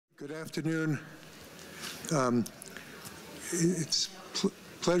Good afternoon. It's a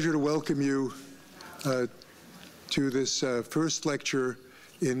pleasure to welcome you to this first lecture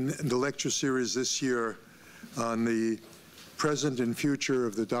in the lecture series this year on the present and future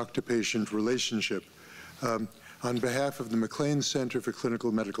of the doctor-patient relationship. On behalf of the MacLean Center for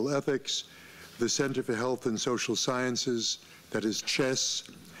Clinical Medical Ethics, the Center for Health and Social Sciences, that is CHESS,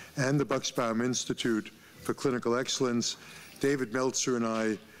 and the Bucksbaum Institute for Clinical Excellence, David Meltzer and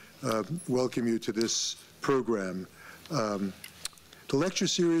I welcome you to this program. The lecture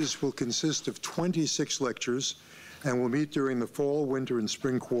series will consist of 26 lectures and will meet during the fall, winter, and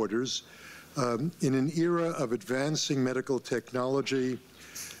spring quarters. In an era of advancing medical technology,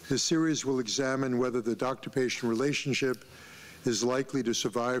 this series will examine whether the doctor-patient relationship is likely to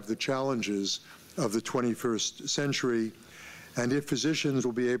survive the challenges of the 21st century, and if physicians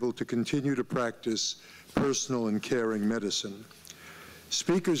will be able to continue to practice personal and caring medicine.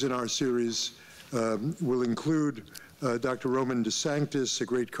 Speakers in our series will include Dr. Roman DeSanctis, a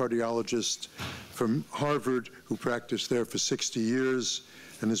great cardiologist from Harvard who practiced there for 60 years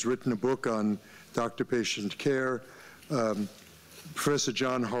and has written a book on doctor-patient care. Professor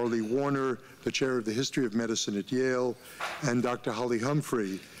John Harley Warner, the chair of the History of Medicine at Yale, and Dr. Holly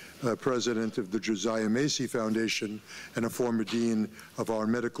Humphrey, president of the Josiah Macy Foundation and a former dean of our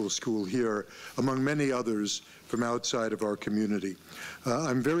medical school here, among many others from outside of our community.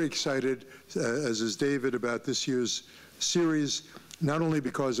 I'm very excited, as is David, about this year's series, not only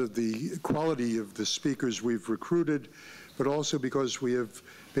because of the quality of the speakers we've recruited, but also because we have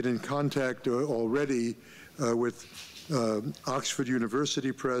been in contact already with Oxford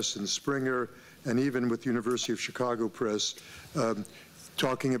University Press and Springer, and even with University of Chicago Press,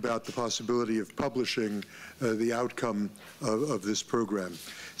 talking about the possibility of publishing the outcome of this program.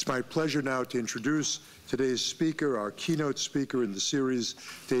 It's my pleasure now to introduce today's speaker, our keynote speaker in the series,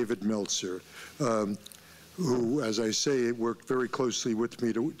 David Meltzer, who, as I say, worked very closely with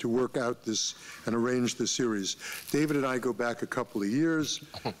me to work out this and arrange the series. David and I go back a couple of years.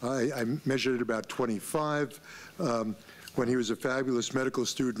 I measured at about 25 when he was a fabulous medical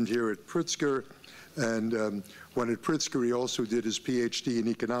student here at Pritzker. And when at Pritzker, he also did his PhD in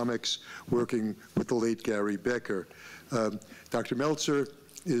economics, working with the late Gary Becker. Dr. Meltzer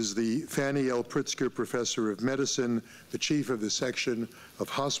is the Fannie L. Pritzker Professor of Medicine, the chief of the section of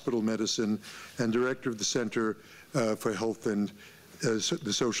hospital medicine, and director of the Center for Health and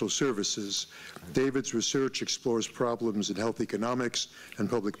the Social Services. David's research explores problems in health economics and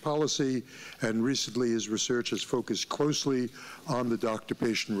public policy, and recently his research has focused closely on the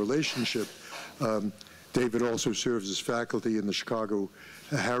doctor-patient relationship. David also serves as faculty in the Chicago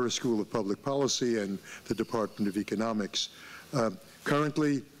Harris School of Public Policy and the Department of Economics.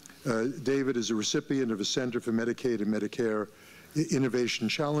 Currently, David is a recipient of a Center for Medicaid and Medicare Innovation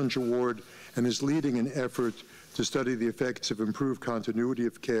Challenge Award and is leading an effort to study the effects of improved continuity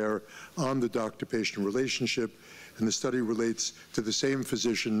of care on the doctor-patient relationship, and the study relates to the same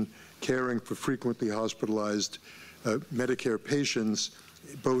physician caring for frequently hospitalized Medicare patients,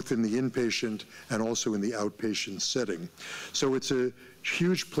 both in the inpatient and also in the outpatient setting. So it's a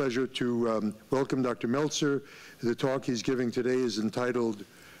huge pleasure to welcome Dr. Meltzer. The talk he's giving today is entitled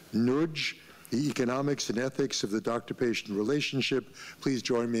Noodge, the Economics and Ethics of the Doctor-Patient Relationship. Please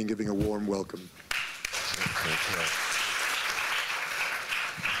join me in giving a warm welcome.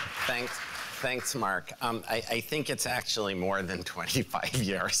 Thanks, Mark. I think it's actually more than 25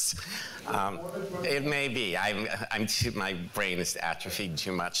 years. It may be. My brain is atrophied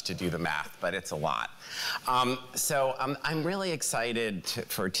too much to do the math, but it's a lot. I'm really excited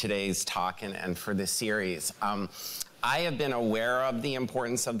for today's talk and for this series. I have been aware of the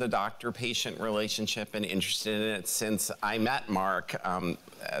importance of the doctor-patient relationship and interested in it since I met Mark,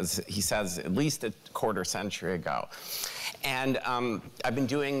 as he says, at least a quarter century ago. And I've been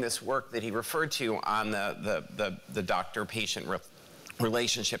doing this work that he referred to on the doctor-patient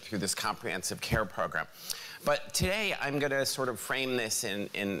relationship through this comprehensive care program. But today I'm going to sort of frame this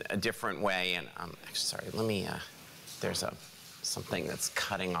in a different way. And actually, sorry, let me, there's something that's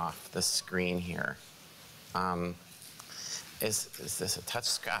cutting off the screen here. Is this a touch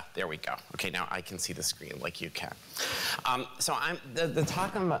screen? There we go. Okay, now I can see the screen like you can. The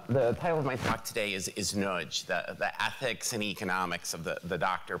title of my talk today is Noodge, the ethics and economics of the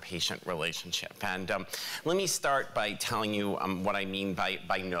doctor-patient relationship. And let me start by telling you what I mean by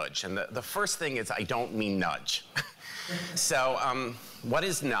nudge. And the first thing is I don't mean nudge. So what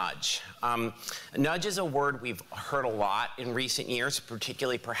is nudge? Nudge is a word we've heard a lot in recent years,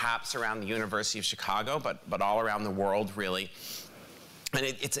 particularly perhaps around the University of Chicago, but all around the world, really. And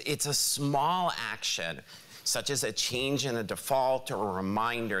it's a small action such as a change in a default or a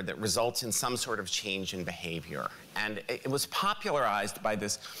reminder that results in some sort of change in behavior. And it was popularized by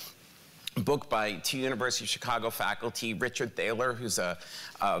this book by two University of Chicago faculty, Richard Thaler, who's an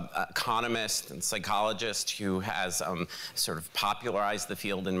economist and psychologist who has sort of popularized the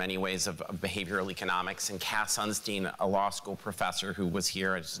field in many ways of behavioral economics, and Cass Sunstein, a law school professor who was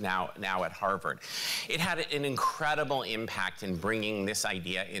here and is now at Harvard. It had an incredible impact in bringing this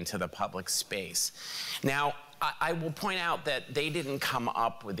idea into the public space. Now, I will point out that they didn't come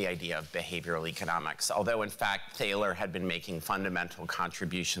up with the idea of behavioral economics, although in fact Thaler had been making fundamental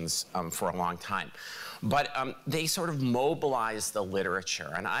contributions for a long time. But they sort of mobilized the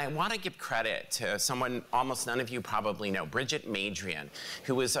literature. And I want to give credit to someone almost none of you probably know, Bridget Madrian,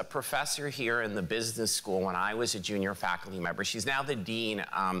 who was a professor here in the business school when I was a junior faculty member. She's now the dean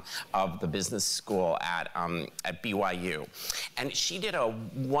of the business school at BYU. And she did a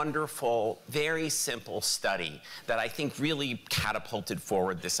wonderful, very simple study that I think really catapulted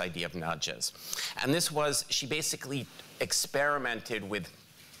forward this idea of nudges. And this was, she basically experimented with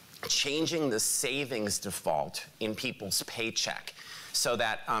changing the savings default in people's paycheck so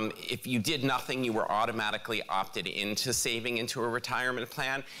that if you did nothing, you were automatically opted into saving into a retirement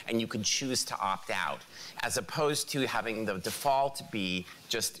plan, and you could choose to opt out, as opposed to having the default be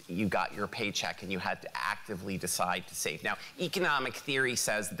just you got your paycheck and you had to actively decide to save. Now, economic theory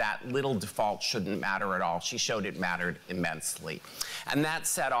says that little default shouldn't matter at all. She showed it mattered immensely. And that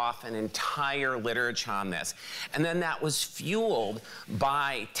set off an entire literature on this. And then that was fueled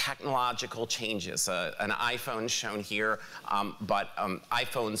by technological changes. An iPhone shown here, but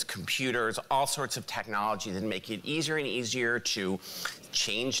iPhones, computers, all sorts of technology that make it easier and easier to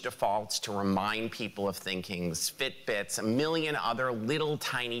change defaults, to remind people of things, Fitbits, a million other little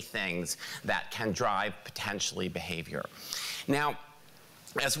tiny things that can drive potentially behavior. Now,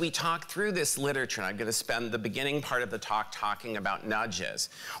 as we talk through this literature, and I'm going to spend the beginning part of the talk talking about nudges,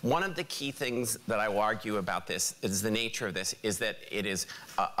 one of the key things that I will argue about this is the nature of this is that it is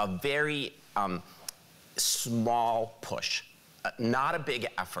a very small push. Not a big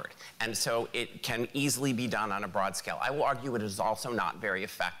effort, and so it can easily be done on a broad scale. I will argue it is also not very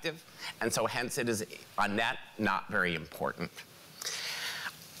effective, and so hence it is, on net, not very important.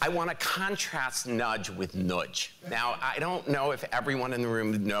 I want to contrast nudge with nudge. Now, I don't know if everyone in the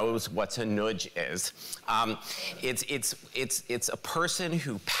room knows what a nudge is. It's a person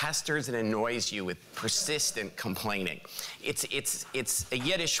who pesters and annoys you with persistent complaining. It's a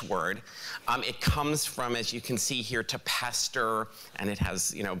Yiddish word. It comes from, as you can see here, to pester, and it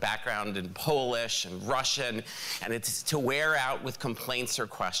has background in Polish and Russian, and it's to wear out with complaints or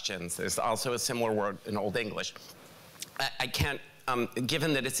questions. There's also a similar word in Old English. I can't.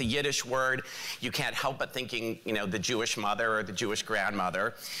 Given that it's a Yiddish word, you can't help but thinking, the Jewish mother or the Jewish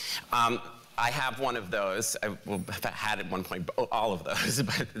grandmother. I have one of those. I had at one point all of those,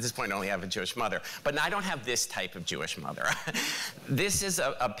 but at this point I only have a Jewish mother. But I don't have this type of Jewish mother. This is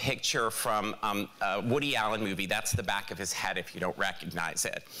a picture from a Woody Allen movie. That's the back of his head if you don't recognize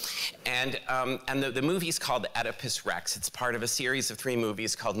it. And the movie's called Oedipus Rex. It's part of a series of 3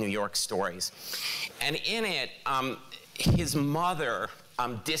 movies called New York Stories. And in it, his mother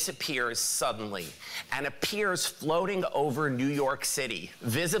disappears suddenly and appears floating over New York City,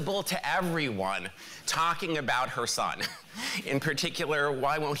 visible to everyone, talking about her son. In particular,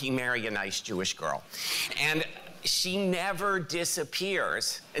 why won't he marry a nice Jewish girl? And she never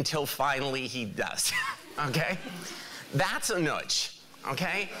disappears until finally he does, okay? That's a nudge,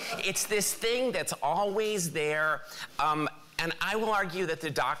 okay? It's this thing that's always there. And I will argue that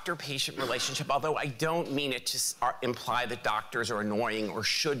the doctor-patient relationship, although I don't mean it to imply that doctors are annoying or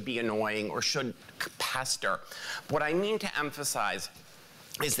should be annoying or should pester, what I mean to emphasize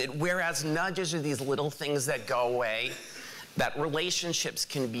is that whereas nudges are these little things that go away, that relationships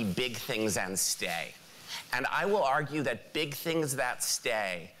can be big things and stay. And I will argue that big things that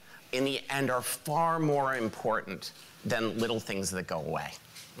stay, in the end, are far more important than little things that go away.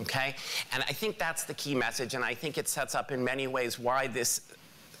 Okay? And I think that's the key message, and I think it sets up in many ways why this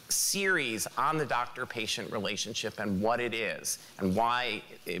series on the doctor-patient relationship and what it is and why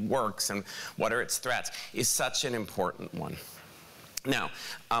it works and what are its threats is such an important one. Now,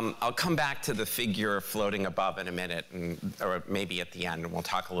 I'll come back to the figure floating above in a minute, or maybe at the end, and we'll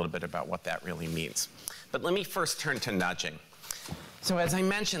talk a little bit about what that really means. But let me first turn to nudging. So as I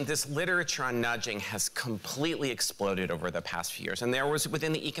mentioned, this literature on nudging has completely exploded over the past few years. And there was,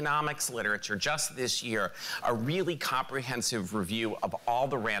 within the economics literature, just this year, a really comprehensive review of all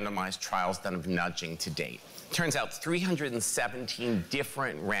the randomized trials done of nudging to date. Turns out 317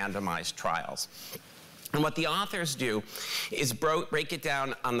 different randomized trials. And what the authors do is break it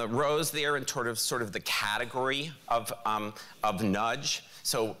down on the rows there in sort of the category of nudge.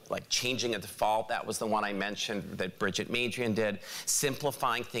 So like changing a default, that was the one I mentioned that Bridget Madrian did.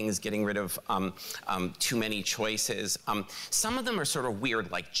 Simplifying things, getting rid of too many choices. Some of them are sort of weird,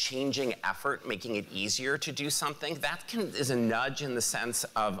 like changing effort, making it easier to do something. That is a nudge in the sense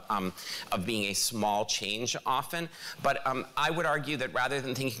of being a small change often. But I would argue that rather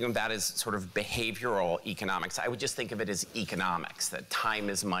than thinking of that as sort of behavioral economics, I would just think of it as economics, that time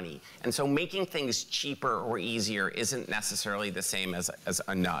is money. And so making things cheaper or easier isn't necessarily the same as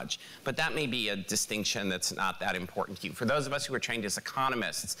a nudge. But that may be a distinction that's not that important to you. For those of us who are trained as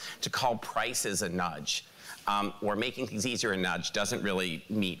economists, to call prices a nudge or making things easier a nudge doesn't really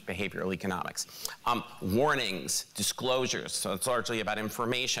meet behavioral economics. Warnings, disclosures, so it's largely about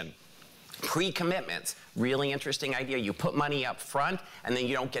information. Pre-commitments, really interesting idea. You put money up front and then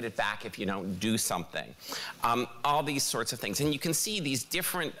you don't get it back if you don't do something. All these sorts of things. And you can see these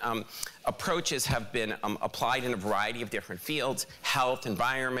different approaches have been applied in a variety of different fields: health,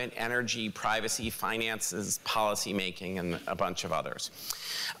 environment, energy, privacy, finances, policy making, and a bunch of others.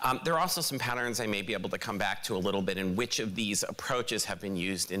 There are also some patterns I may be able to come back to a little bit in which of these approaches have been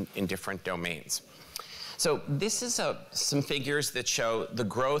used in different domains. So this is some figures that show the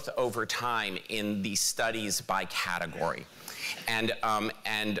growth over time in the studies by category and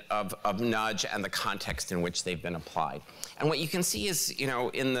of nudge and the context in which they've been applied. And what you can see is, you know,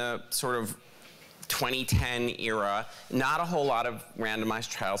 in the sort of 2010 era, not a whole lot of randomized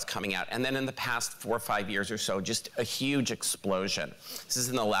trials coming out. And then in the past 4 or 5 years or so, just a huge explosion. This is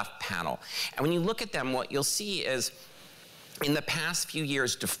in the left panel. And when you look at them, what you'll see is in the past few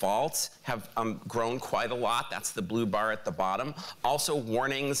years, defaults have grown quite a lot. That's the blue bar at the bottom. Also,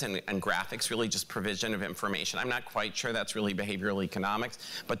 warnings and graphics, really just provision of information. I'm not quite sure that's really behavioral economics,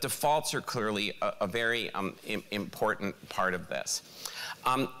 but defaults are clearly a very important part of this.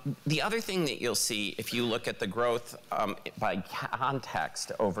 The other thing that you'll see if you look at the growth by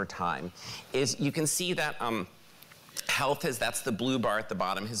context over time is you can see that health that's the blue bar at the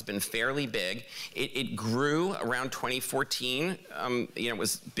bottom, has been fairly big. It grew around 2014. You know, it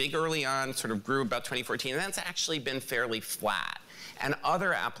was big early on, sort of grew about 2014, and that's actually been fairly flat. And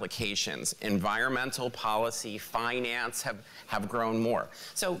other applications, environmental policy, finance, have grown more.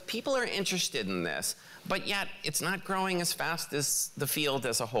 So people are interested in this, but yet it's not growing as fast as the field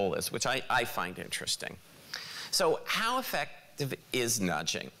as a whole is, which I find interesting. So how effective is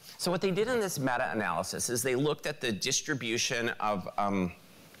nudging? So what they did in this meta-analysis is they looked at the distribution of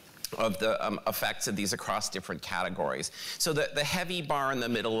the effects of these across different categories. So the heavy bar in the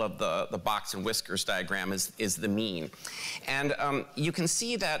middle of the box and whiskers diagram is the mean. And you can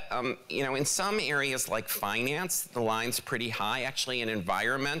see that you know, in some areas like finance, the line's pretty high. Actually, in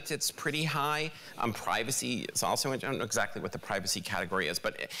environment, it's pretty high. Privacy is also, I don't know exactly what the privacy category is,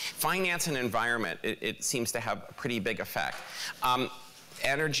 but finance and environment, it seems to have a pretty big effect.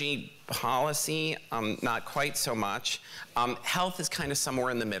 Energy policy, not quite so much. Health is kind of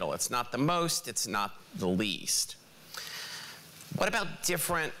somewhere in the middle. It's not the most, it's not the least. What about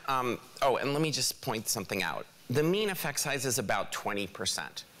different, oh, and let me just point something out. The mean effect size is about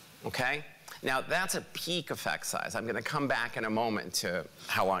 20%, okay? Now, that's a peak effect size. I'm gonna come back in a moment to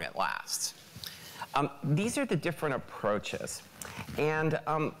how long it lasts. These are the different approaches. And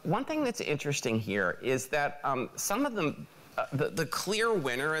one thing that's interesting here is that some of them, the clear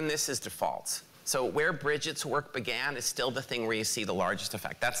winner in this is defaults. So where Bridget's work began is still the thing where you see the largest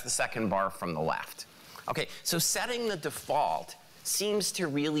effect. That's the second bar from the left. Okay, so setting the default seems to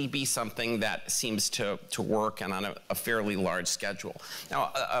really be something that seems to work and on a fairly large scale.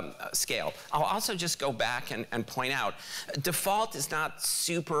 I'll also just go back and point out, default is not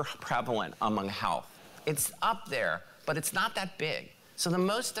super prevalent among health. It's up there, but it's not that big. So the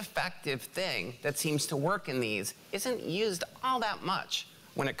most effective thing that seems to work in these isn't used all that much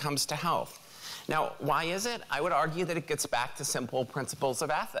when it comes to health. Now, why is it? I would argue that it gets back to simple principles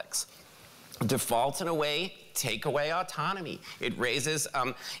of ethics. Defaults, in a way, take away autonomy. It raises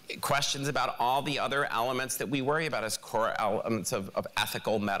questions about all the other elements that we worry about as core elements of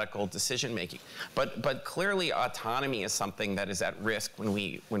ethical medical decision making. But clearly, autonomy is something that is at risk when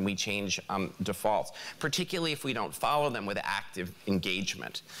we change defaults, particularly if we don't follow them with active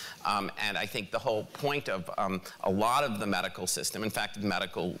engagement. And I think the whole point of a lot of the medical system, in fact,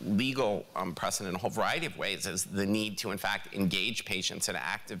 medical legal precedent in a whole variety of ways, is the need to, in fact, engage patients and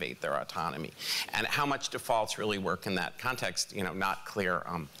activate their autonomy. And how much defaults really work in that context, you know, not clear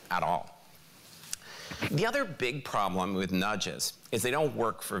at all. The other big problem with nudges is they don't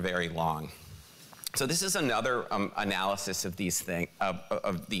work for very long. So this is another analysis of these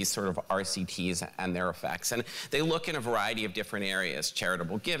of these sort of RCTs and their effects. And they look in a variety of different areas: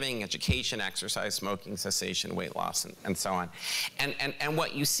 charitable giving, education, exercise, smoking cessation, weight loss, and so on. And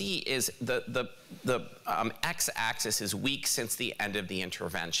what you see is the x-axis is weeks since the end of the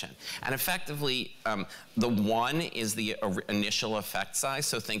intervention. And effectively, the 1 is the initial effect size,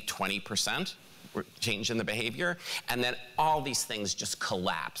 so think 20%. Change in the behavior, and then all these things just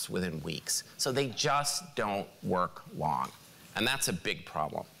collapse within weeks. So they just don't work long, and that's a big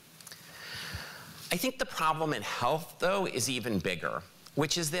problem. I think the problem in health, though, is even bigger,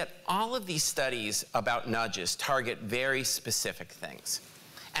 which is that all of these studies about nudges target very specific things.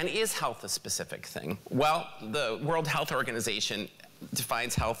 And is health a specific thing? Well, the World Health Organization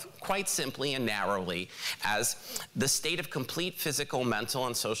defines health quite simply and narrowly as the state of complete physical, mental,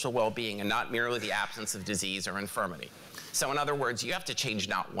 and social well-being, and not merely the absence of disease or infirmity. So in other words, you have to change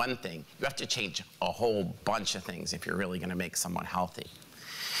not one thing, you have to change a whole bunch of things if you're really going to make someone healthy.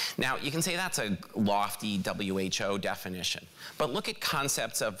 Now, you can say that's a lofty WHO definition, but look at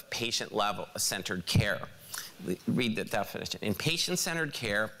concepts of patient-centered care. Read the definition. In patient-centered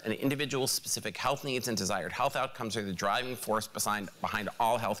care, an individual's specific health needs and desired health outcomes are the driving force behind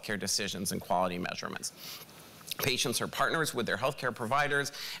all healthcare decisions and quality measurements. Patients are partners with their healthcare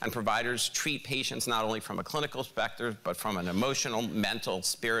providers, and providers treat patients not only from a clinical perspective, but from an emotional, mental,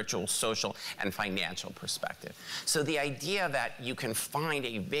 spiritual, social, and financial perspective. So the idea that you can find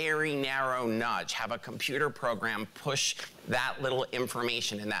a very narrow nudge, have a computer program push that little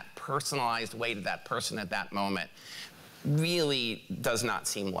information in that personalized way to that person at that moment, really does not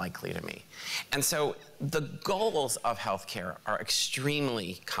seem likely to me. And so the goals of healthcare are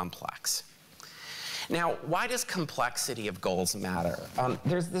extremely complex. Now, why does complexity of goals matter?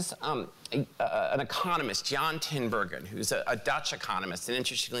 There's this, an economist, Jan Tinbergen, who's a Dutch economist, and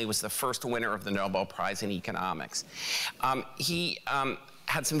interestingly was the first winner of the Nobel Prize in economics. He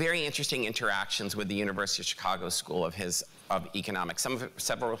had some very interesting interactions with the University of Chicago School of Economics.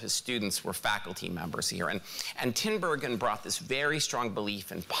 Several of his students were faculty members here. And Tinbergen brought this very strong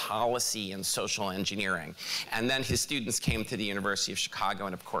belief in policy and social engineering. And then his students came to the University of Chicago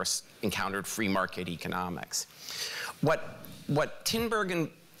and, of course, encountered free market economics. What Tinbergen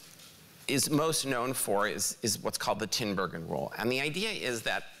is most known for is what's called the Tinbergen rule. And the idea is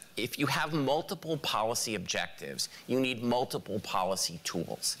that if you have multiple policy objectives, you need multiple policy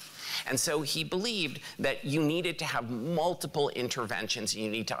tools. And so he believed that you needed to have multiple interventions, and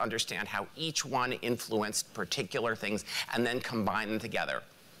you need to understand how each one influenced particular things and then combine them together.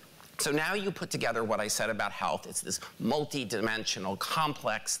 So now you put together what I said about health. It's this multi-dimensional,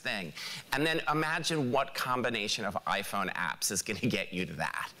 complex thing. And then imagine what combination of iPhone apps is going to get you to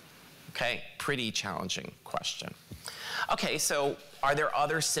that. Okay, pretty challenging question. Okay, so are there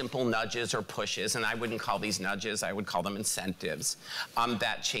other simple nudges or pushes, and I wouldn't call these nudges, I would call them incentives,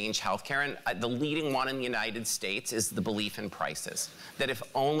 that change healthcare? And the leading one in the United States is the belief in prices, that if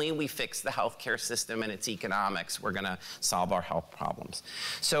only we fix the healthcare system and its economics, we're gonna solve our health problems.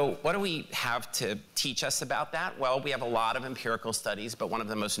 So what do we have to teach us about that? Well, we have a lot of empirical studies, but one of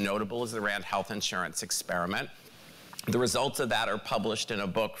the most notable is the Rand Health Insurance Experiment. The results of that are published in a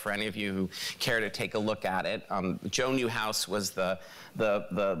book for any of you who care to take a look at it. Joe Newhouse was the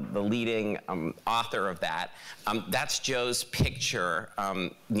leading author of that. That's Joe's picture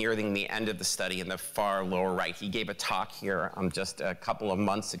nearing the end of the study in the far lower right. He gave a talk here just a couple of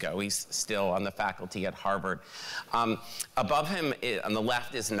months ago. He's still on the faculty at Harvard. Above him on the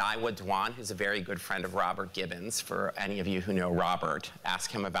left is Niwa Dwan, who's a very good friend of Robert Gibbons. For any of you who know Robert,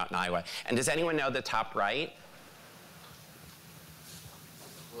 ask him about Niwa. And does anyone know the top right?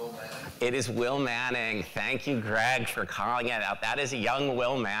 It is Will Manning. Thank you, Greg, for calling it out. That is a young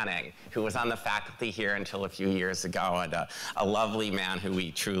Will Manning, who was on the faculty here until a few years ago, and a lovely man who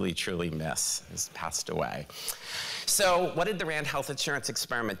we truly, truly miss. He's passed away. So what did the Rand Health Insurance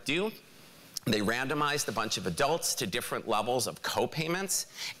Experiment do? They randomized a bunch of adults to different levels of co-payments,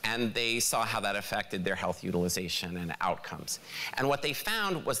 and they saw how that affected their health utilization and outcomes. And what they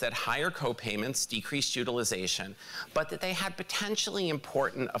found was that higher co-payments decreased utilization, but that they had potentially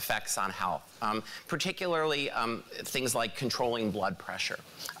important effects on health, particularly things like controlling blood pressure,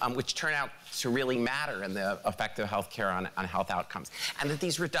 which turn out to really matter in the effect of healthcare on health outcomes. And that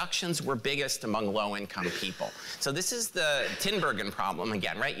these reductions were biggest among low-income people. So this is the Tinbergen problem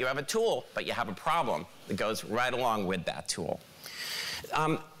again, right? You have a tool, but you have a problem that goes right along with that tool.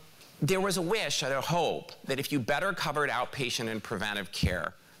 There was a wish and a hope that if you better covered outpatient and preventive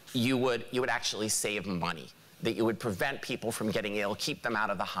care, you would actually save money, that you would prevent people from getting ill, keep them out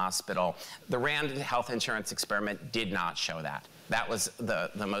of the hospital. The Rand Health Insurance Experiment did not show that. That was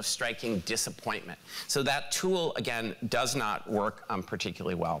the most striking disappointment. So that tool, again, does not work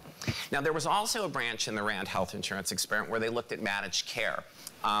particularly well. Now, there was also a branch in the RAND health insurance experiment where they looked at managed care.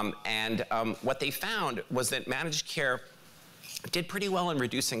 What they found was that managed care did pretty well in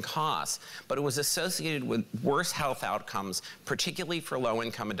reducing costs, but it was associated with worse health outcomes, particularly for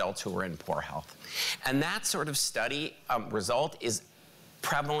low-income adults who were in poor health. And that sort of study result is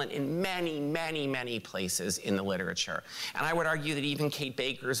prevalent in many, many, many places in the literature. And I would argue that even Kate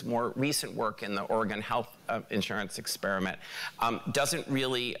Baker's more recent work in the Oregon health insurance experiment doesn't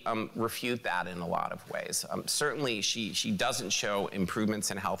really refute that in a lot of ways. Certainly, she doesn't show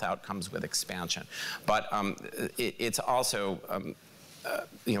improvements in health outcomes with expansion, but it's also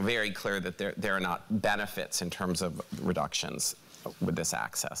very clear that there are not benefits in terms of reductions with this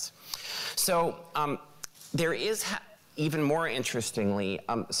access. So there is even more interestingly,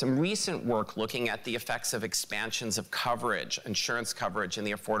 some recent work looking at the effects of expansions of coverage, insurance coverage in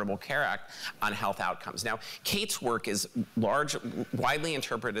the Affordable Care Act on health outcomes. Now, Kate's work is widely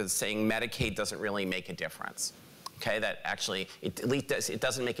interpreted as saying Medicaid doesn't really make a difference. Okay, that actually, it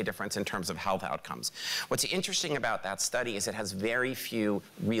doesn't make a difference in terms of health outcomes. What's interesting about that study is it has very few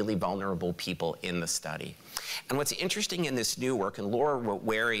really vulnerable people in the study. And what's interesting in this new work, and Laura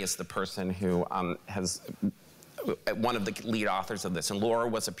Wary is the person who has one of the lead authors of this, and Laura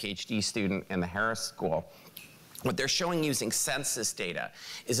was a PhD student in the Harris School. What they're showing using census data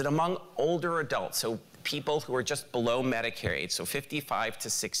is that among older adults, so people who are just below Medicare age, so 55 to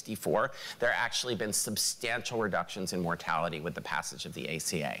 64, there have actually been substantial reductions in mortality with the passage of the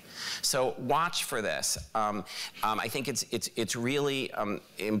ACA. So watch for this. I think it's really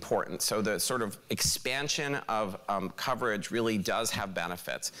important. So the sort of expansion of coverage really does have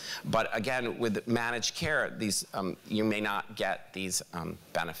benefits. But again, with managed care, these you may not get these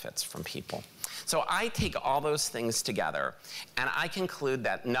benefits from people. So I take all those things together, and I conclude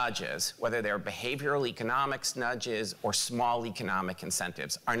that nudges, whether they're behavioral economics nudges or small economic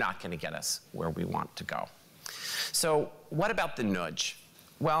incentives, are not going to get us where we want to go. So what about the nudge?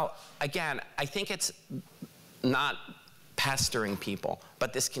 Well, again, I think it's not pestering people,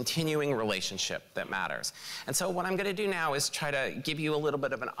 but this continuing relationship that matters. And so what I'm going to do now is try to give you a little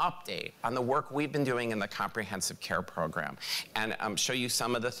bit of an update on the work we've been doing in the comprehensive care program and show you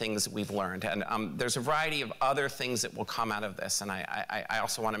some of the things we've learned. And there's a variety of other things that will come out of this. And I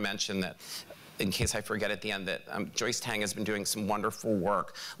also want to mention that, in case I forget at the end, that Joyce Tang has been doing some wonderful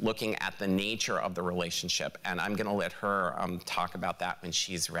work looking at the nature of the relationship. And I'm going to let her talk about that when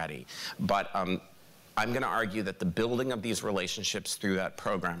she's ready. But I'm going to argue that the building of these relationships through that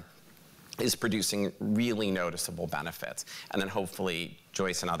program is producing really noticeable benefits. And then hopefully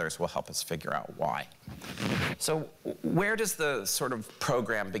Joyce and others will help us figure out why. So where does the sort of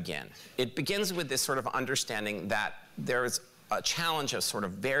program begin? It begins with this sort of understanding that there's a challenge of sort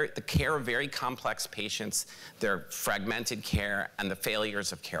of the care of very complex patients, their fragmented care, and the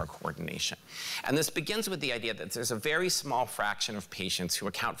failures of care coordination. And this begins with the idea that there's a very small fraction of patients who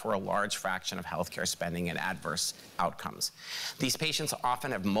account for a large fraction of healthcare spending and adverse outcomes. These patients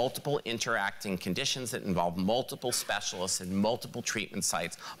often have multiple interacting conditions that involve multiple specialists and multiple treatment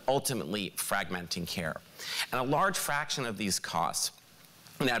sites, ultimately fragmenting care. And a large fraction of these costs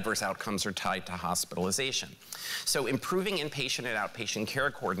and adverse outcomes are tied to hospitalization. So improving inpatient and outpatient care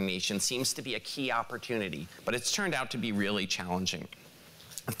coordination seems to be a key opportunity, but it's turned out to be really challenging.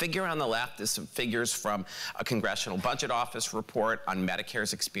 The figure on the left is some figures from a Congressional Budget Office report on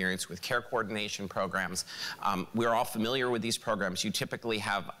Medicare's experience with care coordination programs. We're all familiar with these programs. You typically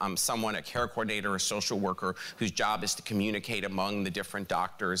have someone, a care coordinator or social worker, whose job is to communicate among the different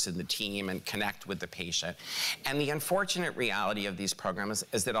doctors in the team and connect with the patient. And the unfortunate reality of these programs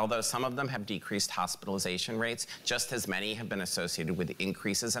is that although some of them have decreased hospitalization rates, just as many have been associated with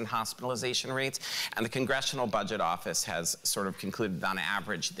increases in hospitalization rates. And the Congressional Budget Office has sort of concluded that on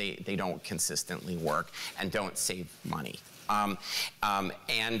average, they don't consistently work and don't save money. You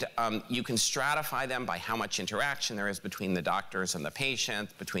can stratify them by how much interaction there is between the doctors and the patient,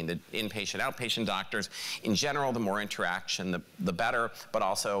 between the inpatient, outpatient doctors. In general, the more interaction, the better, but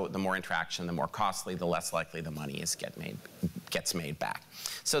also the more interaction, the more costly, the less likely the money gets made back.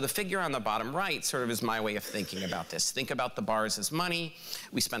 So the figure on the bottom right sort of is my way of thinking about this. Think about the bars as money.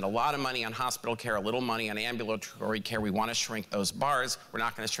 We spend a lot of money on hospital care, a little money on ambulatory care. We want to shrink those bars. We're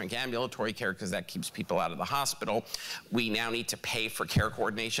not going to shrink ambulatory care because that keeps people out of the hospital. We now need to pay for care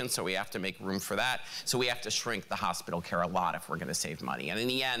coordination, so we have to make room for that. So we have to shrink the hospital care a lot if we're going to save money. And in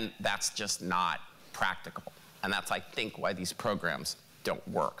the end, that's just not practical. And that's, I think, why these programs don't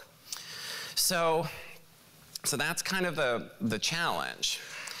work. So that's kind of the challenge.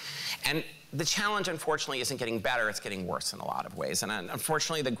 And the challenge, unfortunately, isn't getting better, it's getting worse in a lot of ways. And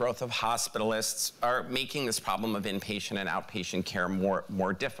unfortunately, the growth of hospitalists are making this problem of inpatient and outpatient care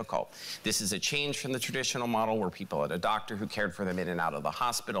more difficult. This is a change from the traditional model where people had a doctor who cared for them in and out of the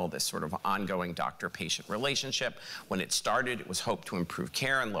hospital, this sort of ongoing doctor-patient relationship. When it started, it was hoped to improve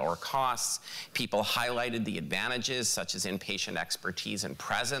care and lower costs. People highlighted the advantages, such as inpatient expertise and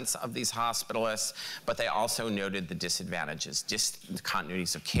presence of these hospitalists, but they also noted the disadvantages,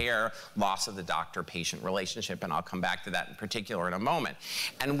 discontinuities of care, loss of the doctor-patient relationship, and I'll come back to that in particular in a moment.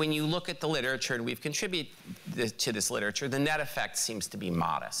 And when you look at the literature, and we've contributed to this literature, the net effect seems to be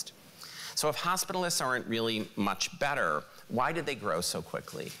modest. So if hospitalists aren't really much better, why did they grow so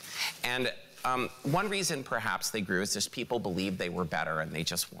quickly? And one reason perhaps they grew is just people believed they were better and they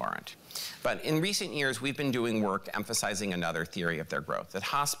just weren't. But in recent years, we've been doing work emphasizing another theory of their growth, that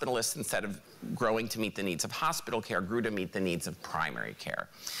hospitalists, instead of growing to meet the needs of hospital care, grew to meet the needs of primary care.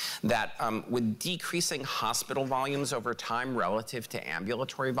 That with decreasing hospital volumes over time relative to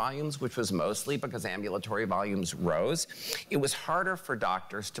ambulatory volumes, which was mostly because ambulatory volumes rose, it was harder for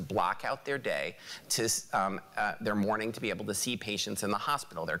doctors to block out their day, their morning, to be able to see patients in the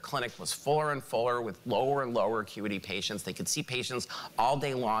hospital. Their clinic was fuller and fuller with lower and lower acuity patients. They could see patients all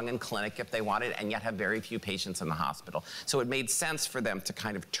day long in clinic if they wanted, and yet have very few patients in the hospital. So it made sense for them to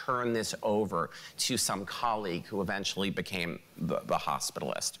kind of turn this over to some colleague who eventually became the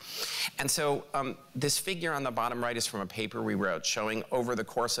hospitalist. And so this figure on the bottom right is from a paper we wrote showing over the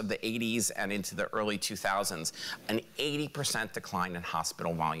course of the 80s and into the early 2000s, an 80% decline in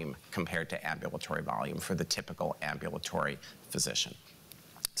hospital volume compared to ambulatory volume for the typical ambulatory physician.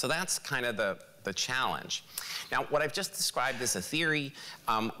 So that's kind of the challenge. Now, what I've just described is a theory.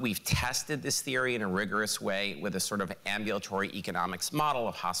 We've tested this theory in a rigorous way with a sort of ambulatory economics model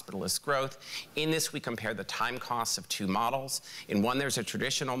of hospitalist growth. In this, we compare the time costs of two models. In one, there's a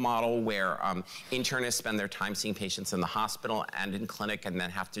traditional model where internists spend their time seeing patients in the hospital and in clinic and then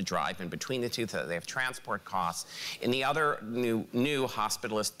have to drive in between the two, so they have transport costs. In the other new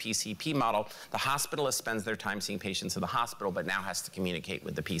hospitalist PCP model, the hospitalist spends their time seeing patients in the hospital but now has to communicate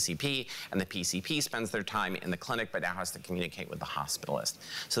with the PCP, and the PCP spends their time in the clinic but now has to communicate with the hospitalist.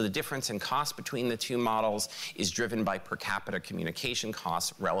 So the difference in cost between the two models is driven by per capita communication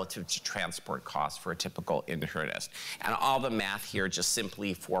costs relative to transport costs for a typical internist. And all the math here just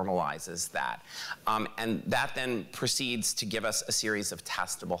simply formalizes that. And that then proceeds to give us a series of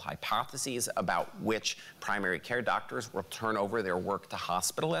testable hypotheses about which primary care doctors will turn over their work to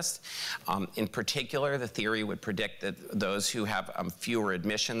hospitalists. In particular, the theory would predict that those who have fewer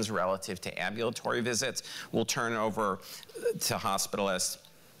admissions relative to ambulatory visits will turn over to hospitalists.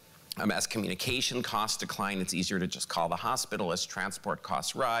 As communication costs decline, it's easier to just call the hospital. As transport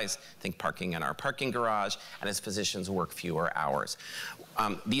costs rise, think parking in our parking garage, and as physicians work fewer hours.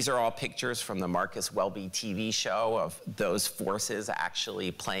 These are all pictures from the Marcus Welby TV show of those forces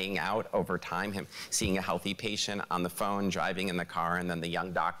actually playing out over time, him seeing a healthy patient on the phone, driving in the car, and then the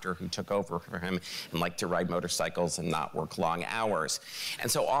young doctor who took over for him and liked to ride motorcycles and not work long hours.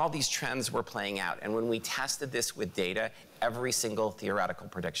 And so all these trends were playing out. And when we tested this with data, every single theoretical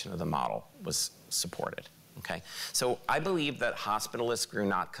prediction of the model was supported. Okay? So I believe that hospitalists grew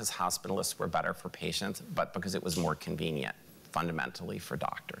not because hospitalists were better for patients, but because it was more convenient, fundamentally, for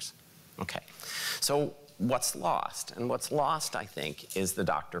doctors. Okay. So what's lost? And what's lost, I think, is the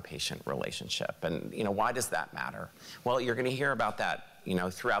doctor-patient relationship. And, why does that matter? Well, you're going to hear about that,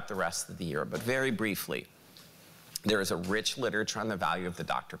 throughout the rest of the year. But very briefly, there is a rich literature on the value of the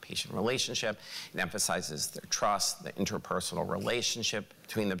doctor-patient relationship. It emphasizes their trust, the interpersonal relationship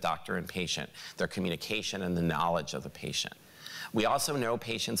between the doctor and patient, their communication, and the knowledge of the patient. We also know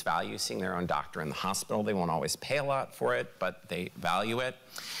patients value seeing their own doctor in the hospital. They won't always pay a lot for it, but they value it.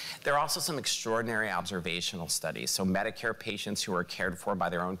 There are also some extraordinary observational studies. So Medicare patients who are cared for by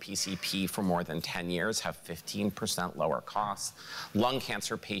their own PCP for more than 10 years have 15% lower costs. Lung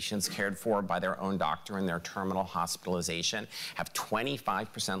cancer patients cared for by their own doctor in their terminal hospitalization have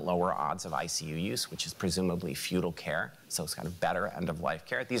 25% lower odds of ICU use, which is presumably futile care. So it's kind of better end-of-life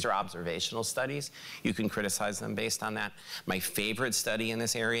care. These are observational studies. You can criticize them based on that. My favorite study in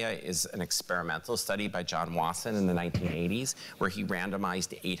this area is an experimental study by John Wasson in the 1980s, where he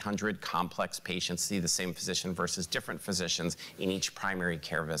randomized 800 complex patients to see the same physician versus different physicians in each primary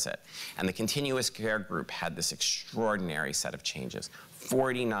care visit. And the continuous care group had this extraordinary set of changes.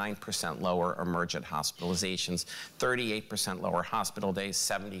 49% lower emergent hospitalizations, 38% lower hospital days,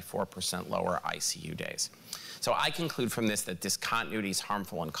 74% lower ICU days. So I conclude from this that discontinuity is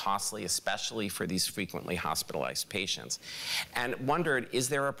harmful and costly, especially for these frequently hospitalized patients, and wondered, is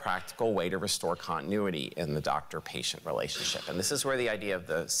there a practical way to restore continuity in the doctor-patient relationship? And this is where the idea of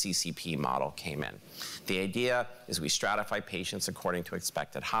the CCP model came in. The idea is we stratify patients according to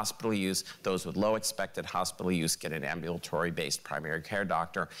expected hospital use. Those with low expected hospital use get an ambulatory-based primary care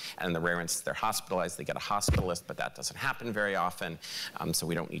doctor, and in the rare instance they're hospitalized, they get a hospitalist, but that doesn't happen very often, so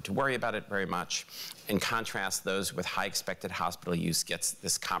we don't need to worry about it very much. In contrast, those with high expected hospital use gets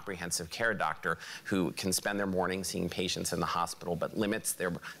this comprehensive care doctor who can spend their morning seeing patients in the hospital, but limits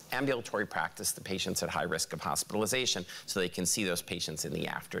their ambulatory practice to patients at high risk of hospitalization, so they can see those patients in the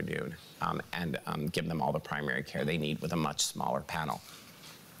afternoon and give them all the primary care they need with a much smaller panel.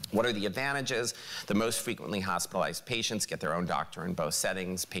 What are the advantages? The most frequently hospitalized patients get their own doctor in both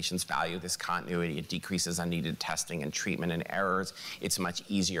settings. Patients value this continuity. It decreases unneeded testing and treatment and errors. It's much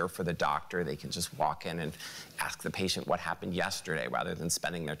easier for the doctor. They can just walk in and ask the patient what happened yesterday rather than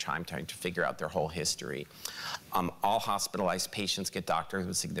spending their time trying to figure out their whole history. All hospitalized patients get doctors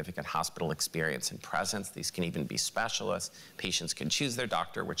with significant hospital experience and presence. These can even be specialists. Patients can choose their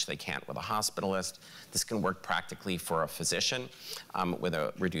doctor, which they can't with a hospitalist. This can work practically for a physician with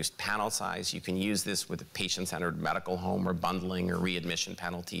a reduced panel size. You can use this with a patient-centered medical home or bundling or readmission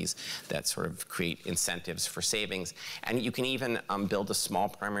penalties that sort of create incentives for savings. And you can even build a small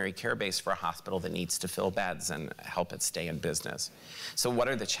primary care base for a hospital that needs to fill beds and help it stay in business. So what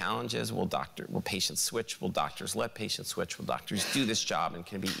are the challenges? Will patients switch? Will doctors let patients switch? Will doctors do this job, and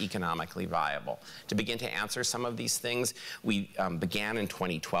can it be economically viable? To begin to answer some of these things, we began in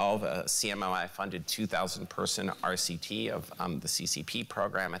 2012 a CMMI-funded 2,000-person RCT of the CCP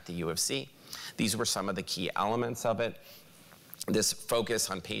program at the U of C. These were some of the key elements of it. This focus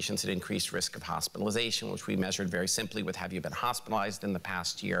on patients at increased risk of hospitalization, which we measured very simply with have you been hospitalized in the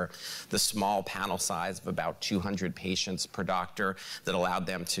past year, the small panel size of about 200 patients per doctor that allowed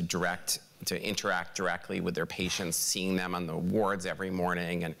them to interact directly with their patients, seeing them on the wards every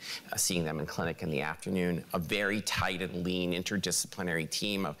morning and seeing them in clinic in the afternoon. A very tight and lean interdisciplinary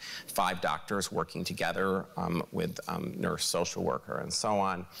team of 5 doctors working together with nurse, social worker, and so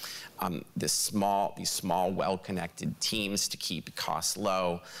on. These small, well-connected teams to keep costs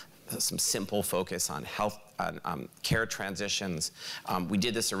low. Some simple focus on health, care transitions. We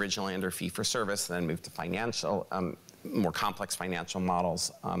did this originally under fee-for-service, then moved to financial, more complex financial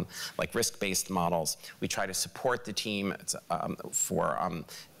models, like risk-based models. We try to support the team it's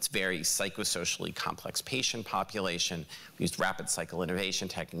very psychosocially complex patient population. We used rapid cycle innovation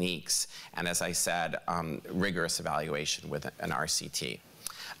techniques, and as I said, rigorous evaluation with an RCT.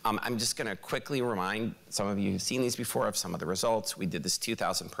 I'm just going to quickly remind some of you who've seen these before of some of the results. We did this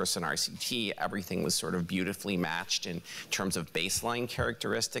 2,000-person RCT. Everything was sort of beautifully matched in terms of baseline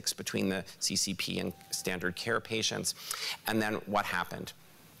characteristics between the CCP and standard care patients. And then what happened?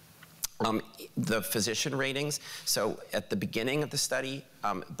 The physician ratings. So at the beginning of the study,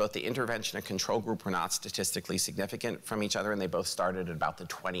 both the intervention and control group were not statistically significant from each other, and they both started at about the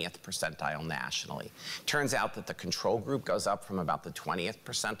 20th percentile nationally. Turns out that the control group goes up from about the 20th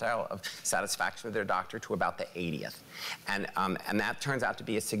percentile of satisfaction with their doctor to about the 80th. And that turns out to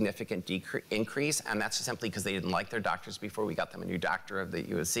be a significant increase, and that's simply because they didn't like their doctors before we got them a new doctor of the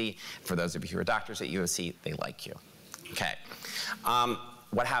U of C. For those of you who are doctors at U of C, they like you. Okay.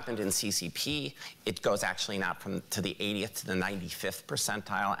 What happened in CCP, it goes actually not to the 80th to the 95th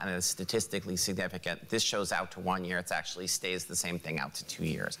percentile, and it is statistically significant. This shows out to 1 year. It actually stays the same thing out to 2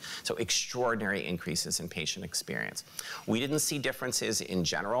 years. So extraordinary increases in patient experience. We didn't see differences in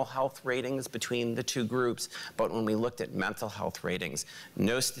general health ratings between the two groups, but when we looked at mental health ratings,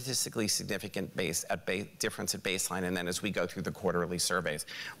 no statistically significant difference at baseline, and then as we go through the quarterly surveys,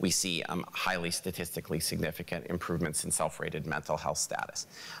 we see highly statistically significant improvements in self-rated mental health status.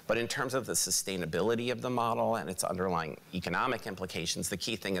 But in terms of the sustainability of the model and its underlying economic implications, the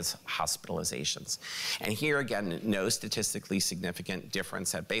key thing is hospitalizations. And here again, no statistically significant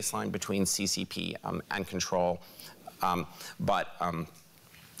difference at baseline between CCP and control,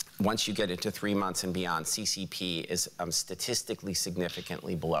 once you get into 3 months and beyond, CCP is statistically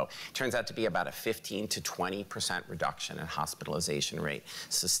significantly below. Turns out to be about a 15 to 20% reduction in hospitalization rate,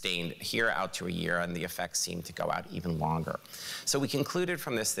 sustained here out to a year, and the effects seem to go out even longer. So we concluded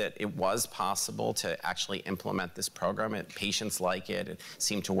from this that it was possible to actually implement this program. Patients like it. It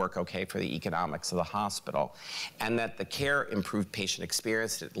seemed to work okay for the economics of the hospital, and that the care improved patient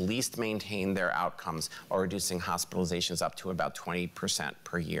experience, at least maintained their outcomes while reducing hospitalizations up to about 20%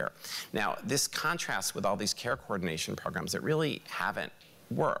 per year. Now, this contrasts with all these care coordination programs that really haven't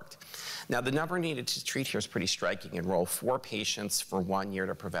worked. Now, the number needed to treat here is pretty striking. Enroll 4 patients for 1 year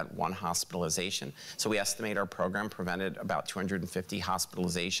to prevent 1 hospitalization. So we estimate our program prevented about 250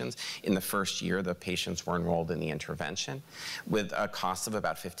 hospitalizations in the first year the patients were enrolled in the intervention. With a cost of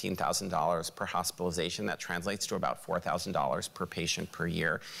about $15,000 per hospitalization, that translates to about $4,000 per patient per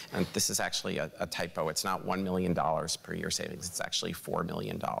year. And this is actually a typo. It's not $1 million per year savings. It's actually $4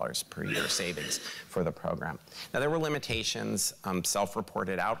 million per year savings for the program. Now, there were limitations,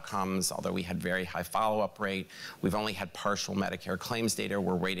 self-reported outcomes, although we had very high follow-up rate. We've only had partial Medicare claims data.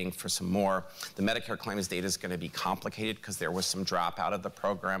 We're waiting for some more. The Medicare claims data is going to be complicated because there was some drop out of the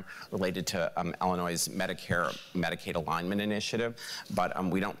program related to Illinois' Medicaid alignment initiative, but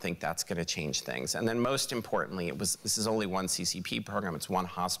we don't think that's going to change things. And then most importantly, this is only 1 CCP program. It's 1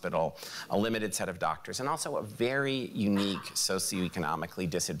 hospital, a limited set of doctors, and also a very unique socioeconomically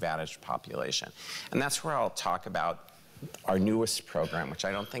disadvantaged population. And that's where I'll talk about our newest program, which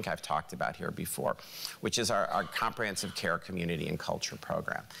I don't think I've talked about here before, which is our comprehensive care, community, and culture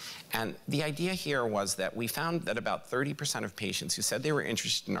program. And the idea here was that we found that about 30% of patients who said they were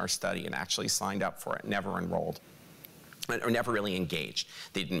interested in our study and actually signed up for it never enrolled, or never really engaged.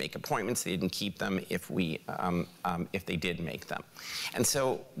 They didn't make appointments, they didn't keep them if they did make them. And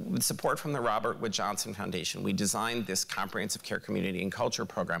so with support from the Robert Wood Johnson Foundation, we designed this comprehensive care, community, and culture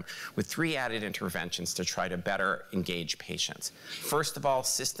program with 3 added interventions to try to better engage patients. First of all,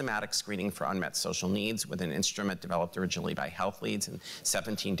 systematic screening for unmet social needs with an instrument developed originally by health leads in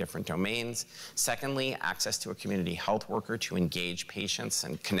 17 different domains. Secondly, access to a community health worker to engage patients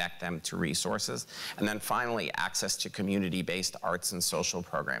and connect them to resources. And then finally, access to community-based arts and social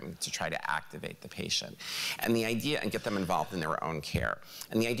programming to try to activate the patient. And the idea, and get them involved in their own care.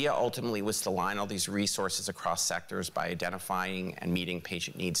 And the idea ultimately was to align all these resources across sectors by identifying and meeting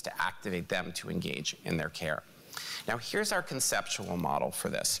patient needs to activate them to engage in their care. Now, here's our conceptual model for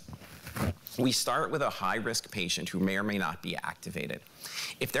this. We start with a high-risk patient who may or may not be activated.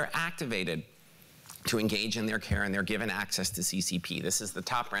 If they're activated to engage in their care and they're given access to CCP, this is the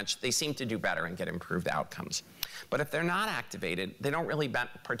top branch, they seem to do better and get improved outcomes. But if they're not activated, they don't really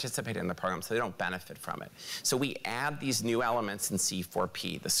participate in the program, so they don't benefit from it. So we add these new elements in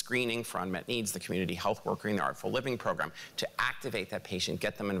C4P, the screening for unmet needs, the community health worker, and the Artful Living program, to activate that patient,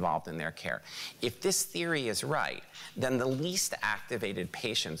 get them involved in their care. If this theory is right, then the least activated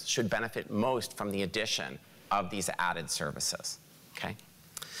patients should benefit most from the addition of these added services, okay?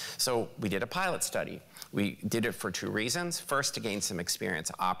 So we did a pilot study. We did it for 2 reasons. First, to gain some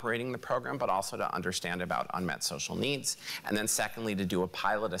experience operating the program, but also to understand about unmet social needs. And then secondly, to do a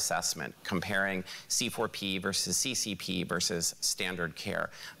pilot assessment comparing C4P versus CCP versus standard care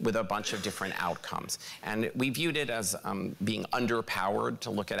with a bunch of different outcomes. And we viewed it as being underpowered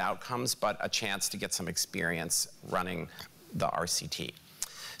to look at outcomes, but a chance to get some experience running the RCT.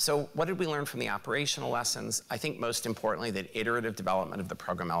 So what did we learn from the operational lessons? I think most importantly that iterative development of the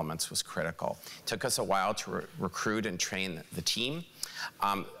program elements was critical. It took us a while to recruit and train the team.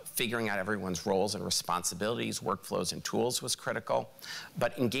 Figuring out everyone's roles and responsibilities, workflows, and tools was critical.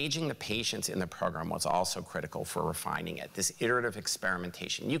 But engaging the patients in the program was also critical for refining it. This iterative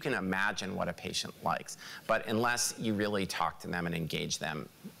experimentation. You can imagine what a patient likes, but unless you really talk to them and engage them,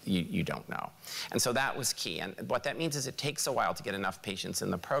 you don't know. And so that was key. And what that means is it takes a while to get enough patients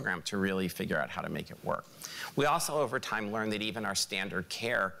in the program to really figure out how to make it work. We also, over time, learned that even our standard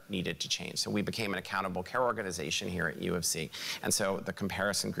care needed to change. So we became an accountable care organization here at U of C. And so the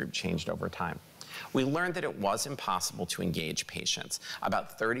comparison group changed over time. We learned that it was impossible to engage patients.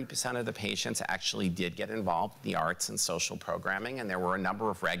 About 30% of the patients actually did get involved in the arts and social programming, and there were a number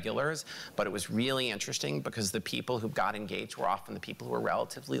of regulars, but it was really interesting because the people who got engaged were often the people who were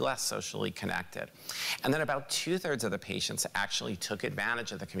relatively less socially connected. And then about 2/3 of the patients actually took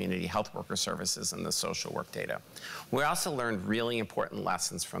advantage of the community health worker services and the social work data. We also learned really important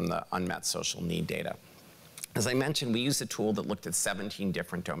lessons from the unmet social need data. As I mentioned, we used a tool that looked at 17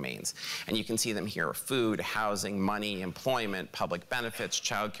 different domains. And you can see them here: food, housing, money, employment, public benefits,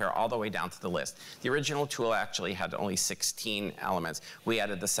 childcare, all the way down to the list. The original tool actually had only 16 elements. We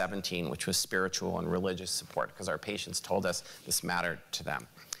added the 17, which was spiritual and religious support, because our patients told us this mattered to them.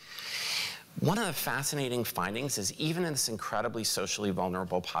 One of the fascinating findings is even in this incredibly socially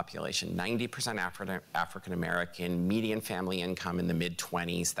vulnerable population, 90% African American, median family income in the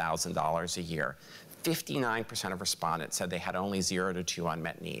mid-$20,000 a year, 59% of respondents said they had only 0 to 2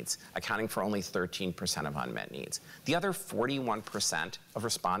 unmet needs, accounting for only 13% of unmet needs. The other 41% of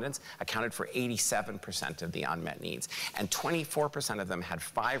respondents accounted for 87% of the unmet needs, and 24% of them had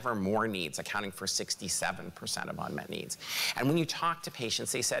 5 or more needs, accounting for 67% of unmet needs. And when you talk to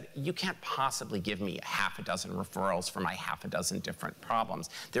patients, they said, you can't possibly give me half a dozen referrals for my half a dozen different problems.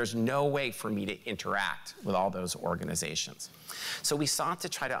 There's no way for me to interact with all those organizations. So we sought to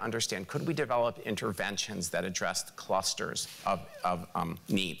try to understand, could we develop interventions that addressed clusters of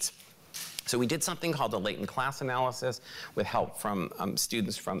needs? So we did something called a latent class analysis with help from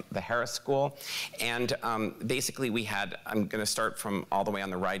students from the Harris School. And basically we had, I'm going to start from all the way on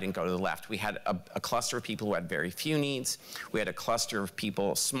the right and go to the left. We had a cluster of people who had very few needs. We had a cluster of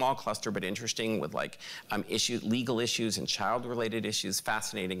people, small cluster but interesting, with like legal issues and child-related issues,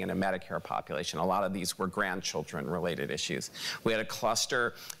 fascinating in a Medicare population. A lot of these were grandchildren-related issues. We had a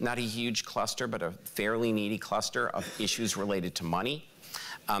cluster, not a huge cluster, but a fairly needy cluster of issues related to money.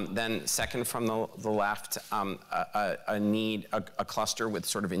 Then second from the left, a cluster with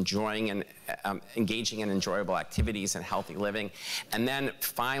sort of enjoying and engaging in enjoyable activities and healthy living. And then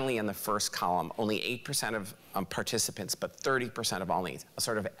finally in the first column, only 8% of participants, but 30% of all needs, a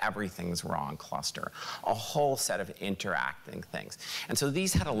sort of everything's wrong cluster, a whole set of interacting things. And so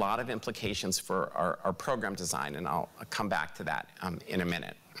these had a lot of implications for our program design, and I'll come back to that in a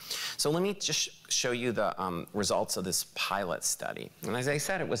minute. So let me just show you the results of this pilot study. And as I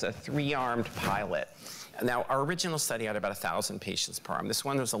said, it was a 3-armed pilot. Now, our original study had about 1,000 patients per arm. This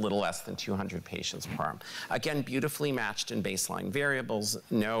one was a little less than 200 patients per arm. Again, beautifully matched in baseline variables,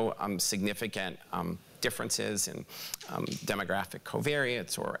 no significant differences in demographic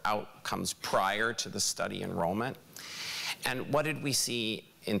covariates or outcomes prior to the study enrollment. And what did we see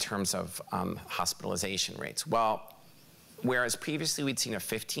in terms of hospitalization rates? Well, whereas previously we'd seen a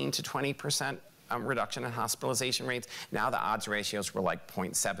 15 to 20% reduction in hospitalization rates, now the odds ratios were like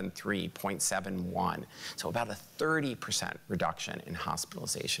 0.73, 0.71. So about a 30% reduction in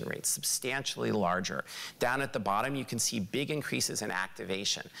hospitalization rates, substantially larger. Down at the bottom, you can see big increases in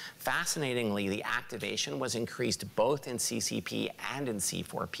activation. Fascinatingly, the activation was increased both in CCP and in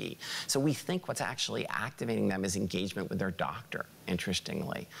C4P. So we think what's actually activating them is engagement with their doctor,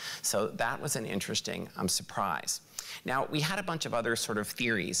 interestingly. So that was an interesting surprise. Now, we had a bunch of other sort of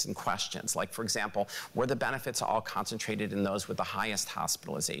theories and questions, like, for example, were the benefits all concentrated in those with the highest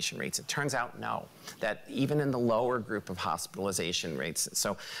hospitalization rates? It turns out no, that even in the lower group of hospitalization rates,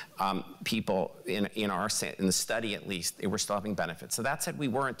 so people in the study at least, they were still having benefits. So that said, we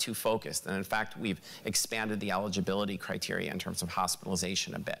weren't too focused, and in fact, we've expanded the eligibility criteria in terms of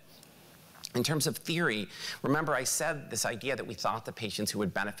hospitalization a bit. In terms of theory, remember I said this idea that we thought the patients who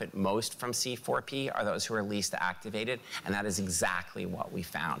would benefit most from C4P are those who are least activated, and that is exactly what we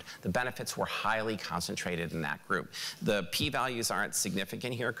found. The benefits were highly concentrated in that group. The p-values aren't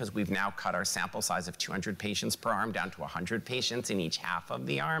significant here because we've now cut our sample size of 200 patients per arm down to 100 patients in each half of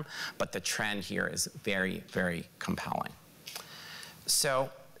the arm, but the trend here is very, very compelling. So,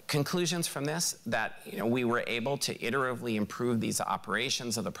 conclusions from this, that we were able to iteratively improve these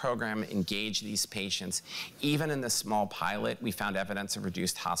operations of the program, engage these patients. Even in this small pilot, we found evidence of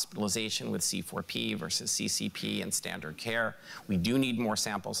reduced hospitalization with C4P versus CCP and standard care. We do need more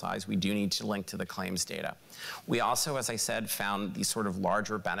sample size. We do need to link to the claims data. We also, as I said, found these sort of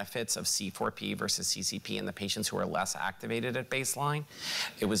larger benefits of C4P versus CCP in the patients who are less activated at baseline.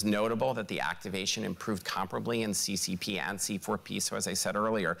 It was notable that the activation improved comparably in CCP and C4P. So as I said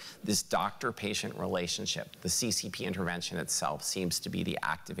earlier, this doctor-patient relationship, the CCP intervention itself, seems to be the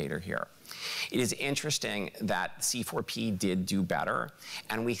activator here. It is interesting that C4P did do better,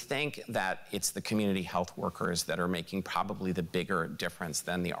 and we think that it's the community health workers that are making probably the bigger difference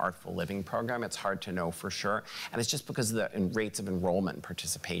than the Artful Living program. It's hard to know for sure, and it's just because the rates of enrollment and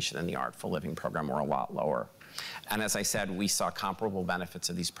participation in the Artful Living program were a lot lower. And as I said, we saw comparable benefits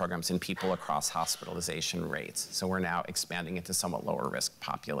of these programs in people across hospitalization rates. So we're now expanding into somewhat lower risk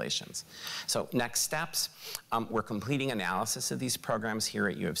populations. So next steps, we're completing analysis of these programs here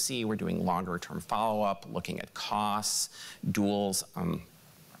at U of C. We're doing longer term follow-up, looking at costs, duals,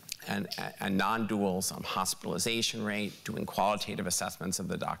 and non-duals, hospitalization rate, doing qualitative assessments of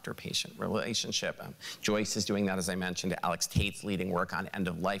the doctor-patient relationship. Joyce is doing that, as I mentioned. Alex Tate's leading work on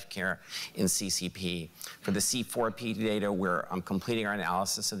end-of-life care in CCP. For the C4P data, we're completing our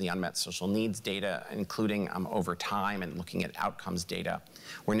analysis of the unmet social needs data, including over time and looking at outcomes data.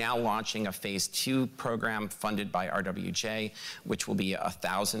 We're now launching a phase 2 program funded by RWJ, which will be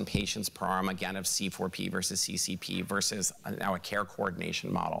 1,000 patients per arm, again, of C4P versus CCP versus now a care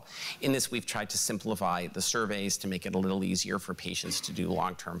coordination model. In this, we've tried to simplify the surveys to make it a little easier for patients to do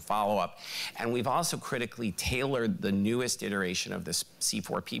long-term follow-up. And we've also critically tailored the newest iteration of this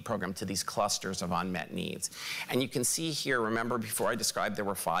C4P program to these clusters of unmet needs. And you can see here, remember before I described there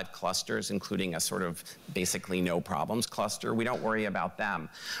were 5 clusters, including a sort of basically no problems cluster. We don't worry about them.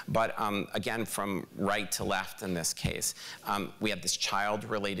 But again, from right to left in this case, we have this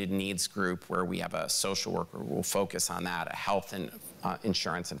child-related needs group where we have a social worker who will focus on that, a health and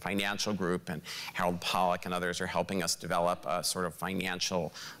insurance and financial group, and Harold Pollack and others are helping us develop a sort of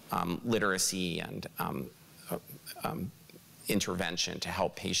financial literacy and intervention to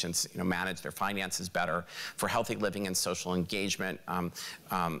help patients manage their finances better. For healthy living and social engagement,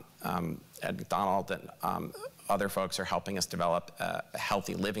 Ed McDonald and other folks are helping us develop a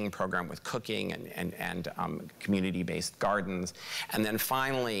healthy living program with cooking and community-based gardens. And then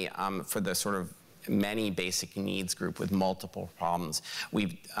finally, for the sort of many basic needs group with multiple problems,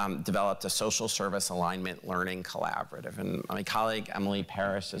 we've developed a social service alignment learning collaborative. And my colleague, Emily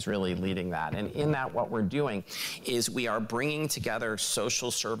Parrish, is really leading that. And in that, what we're doing is we are bringing together social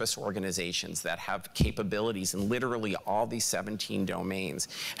service organizations that have capabilities in literally all these 17 domains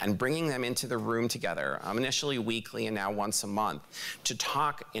and bringing them into the room together, initially weekly and now once a month, to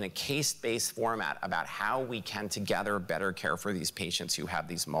talk in a case-based format about how we can together better care for these patients who have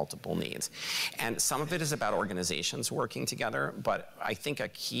these multiple needs. And some of it is about organizations working together, but I think a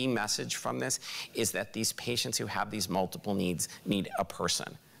key message from this is that these patients who have these multiple needs need a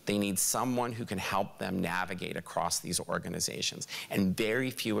person. They need someone who can help them navigate across these organizations. And very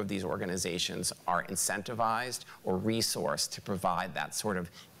few of these organizations are incentivized or resourced to provide that sort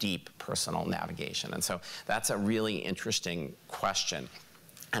of deep personal navigation. And so that's a really interesting question.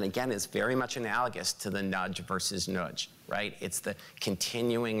 And again, it's very much analogous to the nudge versus Noodge, right? It's the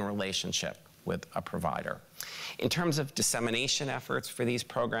continuing relationship with a provider. In terms of dissemination efforts for these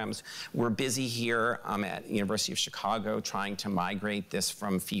programs, we're busy here at University of Chicago trying to migrate this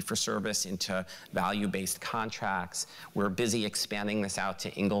from fee-for-service into value-based contracts. We're busy expanding this out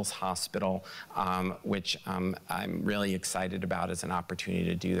to Ingalls Hospital, which I'm really excited about as an opportunity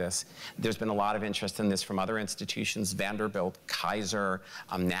to do this. There's been a lot of interest in this from other institutions. Vanderbilt, Kaiser,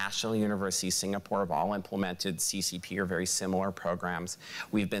 National University, Singapore have all implemented CCP or very similar programs.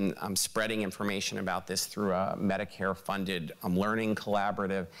 We've been spreading information about this through a Medicare-funded learning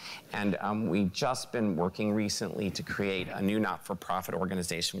collaborative, and we've just been working recently to create a new not-for-profit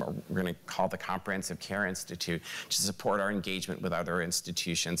organization where we're going to call the Comprehensive Care Institute to support our engagement with other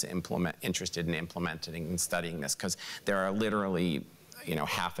institutions interested in implementing and studying this, because there are literally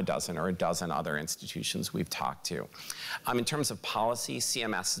half a dozen or a dozen other institutions we've talked to. In terms of policy,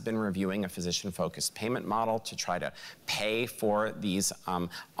 CMS has been reviewing a physician-focused payment model to try to pay for these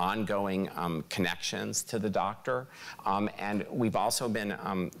ongoing connections to the doctor. And we've also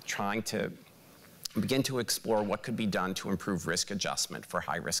been trying to begin to explore what could be done to improve risk adjustment for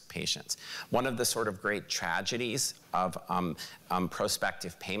high-risk patients. One of the sort of great tragedies of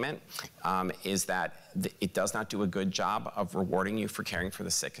prospective payment is that it does not do a good job of rewarding you for caring for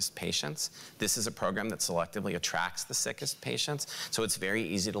the sickest patients. This is a program that selectively attracts the sickest patients, so it's very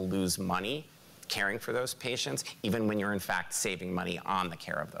easy to lose money caring for those patients, even when you're in fact saving money on the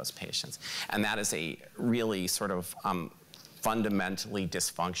care of those patients. And that is a really sort of fundamentally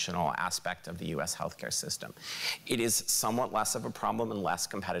dysfunctional aspect of the US healthcare system. It is somewhat less of a problem in less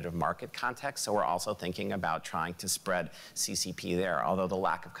competitive market context, so we're also thinking about trying to spread CCP there, although the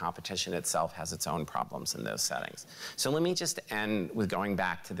lack of competition itself has its own problems in those settings. So let me just end with going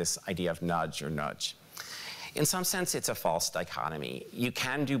back to this idea of nudge or nudge. In some sense, it's a false dichotomy. You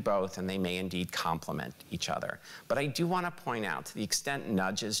can do both, and they may indeed complement each other. But I do want to point out, to the extent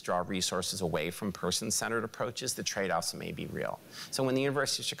nudges draw resources away from person-centered approaches, the trade-offs may be real. So when the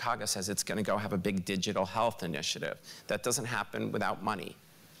University of Chicago says it's going to go have a big digital health initiative, that doesn't happen without money.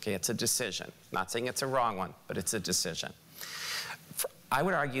 Okay, it's a decision. Not saying it's a wrong one, but it's a decision. I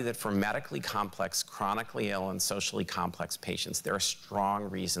would argue that for medically complex, chronically ill, and socially complex patients, there are strong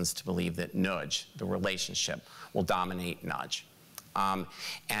reasons to believe that Noodge, the relationship, will dominate nudge.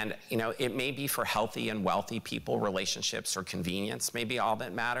 And it may be for healthy and wealthy people, relationships or convenience may be all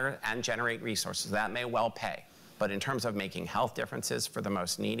that matter, and generate resources. That may well pay. But in terms of making health differences for the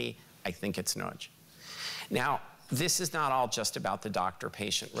most needy, I think it's Noodge. Now, this is not all just about the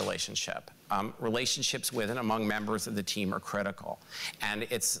doctor-patient relationship. Relationships with and among members of the team are critical. And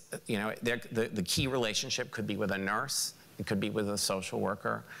it's, the key relationship could be with a nurse, it could be with a social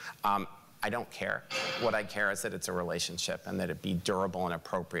worker. I don't care. What I care is that it's a relationship and that it be durable and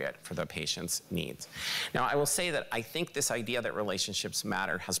appropriate for the patient's needs. Now, I will say that I think this idea that relationships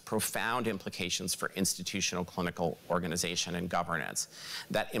matter has profound implications for institutional clinical organization and governance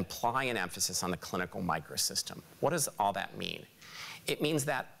that imply an emphasis on the clinical microsystem. What does all that mean? It means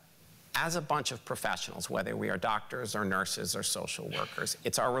that as a bunch of professionals, whether we are doctors or nurses or social workers,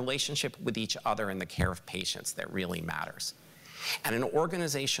 it's our relationship with each other in the care of patients that really matters. And an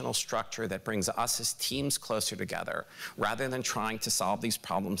organizational structure that brings us as teams closer together, rather than trying to solve these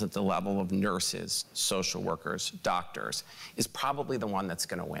problems at the level of nurses, social workers, doctors, is probably the one that's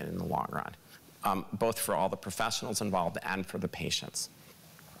going to win in the long run, both for all the professionals involved and for the patients.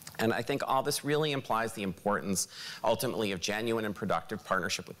 And I think all this really implies the importance, ultimately, of genuine and productive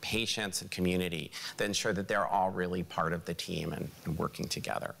partnership with patients and community that ensure that they're all really part of the team and working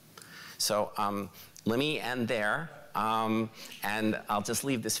together. So let me end there. And I'll just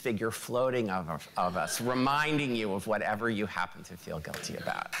leave this figure floating of us, reminding you of whatever you happen to feel guilty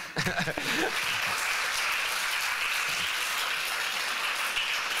about.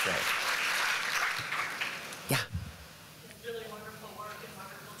 Great. Yeah. It's really wonderful work and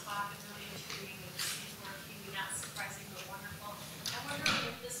wonderful talk and really intriguing and Steve's work, maybe not surprising but wonderful. I'm wondering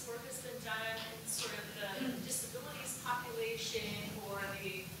if this work has been done in sort of the disabilities population or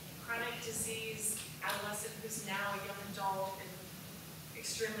the chronic disease adolescent who's now a young adult and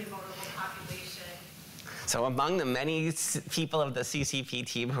extremely vulnerable population. So among the many people of the CCP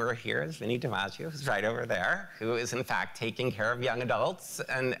team who are here is Vinny DiMaggio, who's right over there, who is in fact taking care of young adults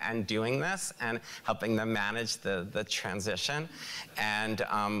and doing this and helping them manage the transition. And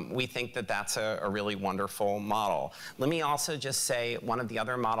we think that that's a really wonderful model. Let me also just say one of the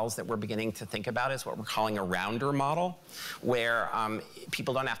other models that we're beginning to think about is what we're calling a rounder model, where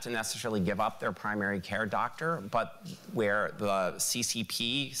people don't have to necessarily give up their primary care doctor, but where the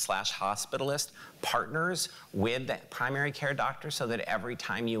CCP/hospitalist partners with the primary care doctor so that every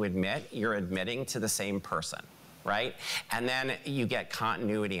time you admit, you're admitting to the same person, right? And then you get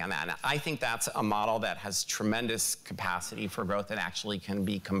continuity on that. And I think that's a model that has tremendous capacity for growth and actually can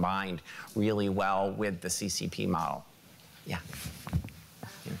be combined really well with the CCP model. Yeah.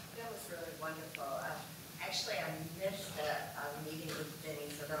 That was really wonderful. Actually, I missed a meeting with Vinny,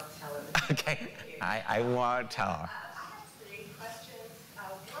 so don't tell him. Okay, I won't tell her. I have three questions.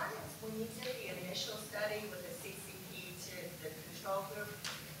 One is when you did the initial study with the CCP to the control group,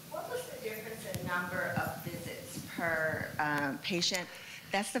 what was the difference in number of visits per patient?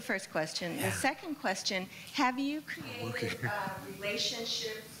 That's the first question. The second question, have you created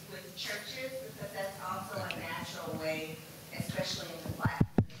relationships with churches? Because that's also a natural way, especially in the Black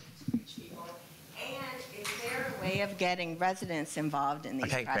community, to reach people. And is there a way of getting residents involved in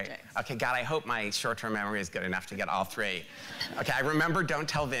these projects? Great. Okay, God, I hope my short-term memory is good enough to get all three. Okay, I remember don't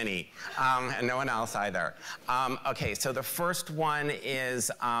tell Vinny, and no one else either. Okay, so the first one is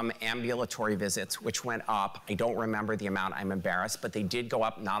ambulatory visits, which went up. I don't remember the amount, I'm embarrassed, but they did go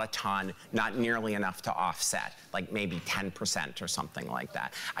up, not a ton, not nearly enough to offset, like maybe 10% or something like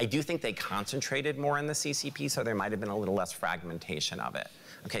that. I do think they concentrated more in the CCP, so there might have been a little less fragmentation of it.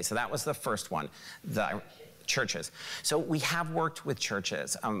 Okay, so that was the first one, the churches. So we have worked with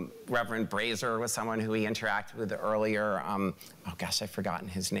churches. Reverend Brazier was someone who we interacted with earlier. Oh gosh, I've forgotten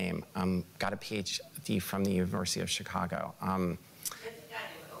his name. Got a PhD from the University of Chicago. There's a guy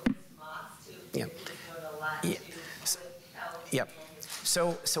named Otis Moss, too. Yeah. He's doing a lot Yeah. to with health. Yep.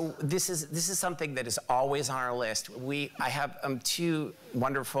 So this is something that is always on our list. I have two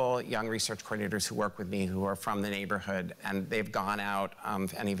wonderful young research coordinators who work with me who are from the neighborhood, and they've gone out,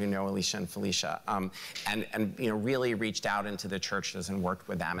 if any of you know Alicia and Felicia, and really reached out into the churches and worked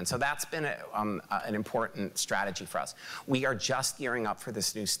with them. And so that's been an important strategy for us. We are just gearing up for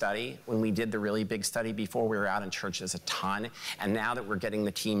this new study. When we did the really big study before, we were out in churches a ton, and now that we're getting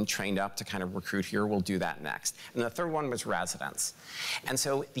the team trained up to kind of recruit here, we'll do that next. And the third one was residents. And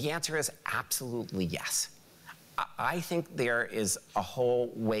so the answer is absolutely yes. I think there is a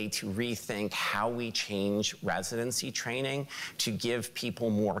whole way to rethink how we change residency training to give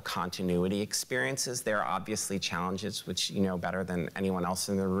people more continuity experiences. There are obviously challenges, which you know better than anyone else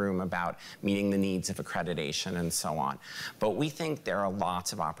in the room, about meeting the needs of accreditation and so on. But we think there are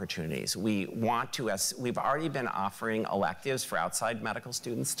lots of opportunities. We want to, we've already been offering electives for outside medical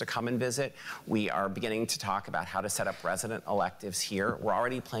students to come and visit. We are beginning to talk about how to set up resident electives here. We're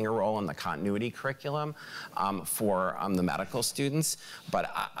already playing a role in the continuity curriculum for the medical students, but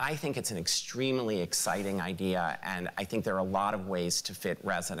I think it's an extremely exciting idea, and I think there are a lot of ways to fit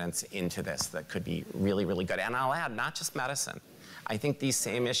residents into this that could be really, really good. And I'll add, not just medicine. I think these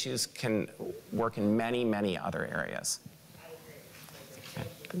same issues can work in many, many other areas. I agree. Okay.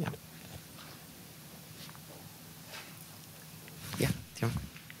 Yeah.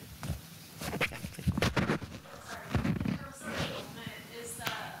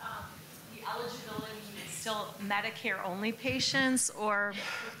 still Medicare-only patients, or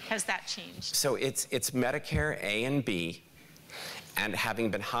has that changed? So it's Medicare A and B, and having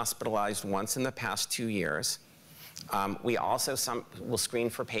been hospitalized once in the past 2 years. We also will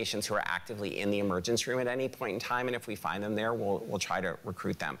screen for patients who are actively in the emergency room at any point in time, and if we find them there, we'll try to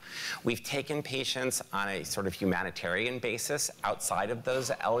recruit them. We've taken patients on a sort of humanitarian basis outside of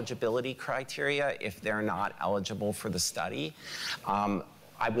those eligibility criteria if they're not eligible for the study.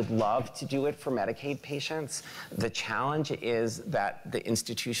 I would love to do it for Medicaid patients. The challenge is that the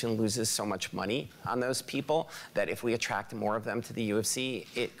institution loses so much money on those people that if we attract more of them to the U of C,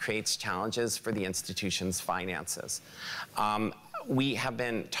 it creates challenges for the institution's finances. We have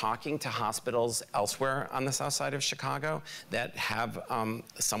been talking to hospitals elsewhere on the south side of Chicago that have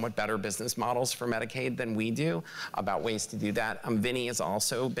somewhat better business models for Medicaid than we do about ways to do that. Vinny has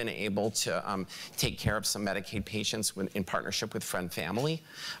also been able to take care of some Medicaid patients in partnership with Friend Family.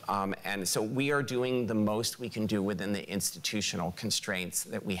 And so we are doing the most we can do within the institutional constraints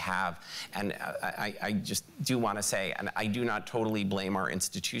that we have. And I just do want to say, and I do not totally blame our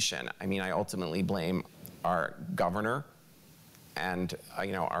institution. I mean, I ultimately blame our governor and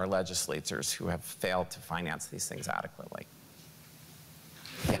our legislators who have failed to finance these things adequately.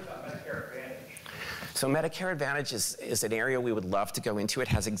 Yeah. What about Medicare Advantage? So Medicare Advantage is an area we would love to go into. It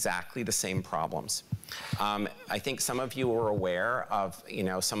has exactly the same problems. I think some of you are aware of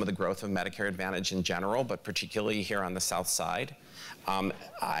some of the growth of Medicare Advantage in general, but particularly here on the south side.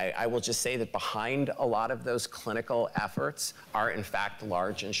 I will just say that behind a lot of those clinical efforts are in fact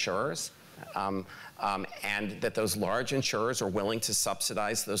large insurers. And that those large insurers are willing to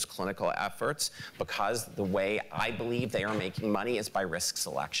subsidize those clinical efforts because the way I believe they are making money is by risk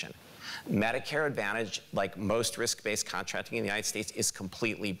selection. Medicare Advantage, like most risk-based contracting in the United States, is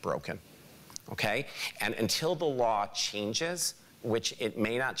completely broken, okay? And until the law changes, which it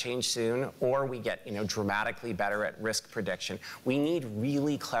may not change soon, or we get dramatically better at risk prediction, we need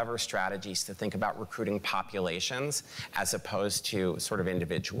really clever strategies to think about recruiting populations as opposed to sort of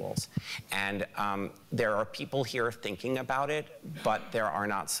individuals. And there are people here thinking about it, but there are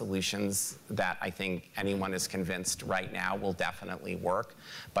not solutions that I think anyone is convinced right now will definitely work,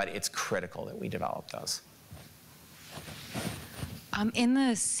 but it's critical that we develop those. In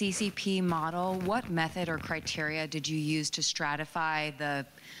the CCP model, what method or criteria did you use to stratify the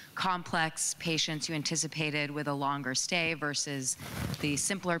complex patients you anticipated with a longer stay versus the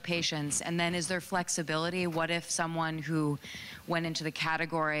simpler patients? And then is there flexibility? What if someone who went into the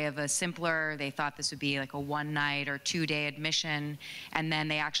category of a simpler, they thought this would be like a 1-night or 2-day admission, and then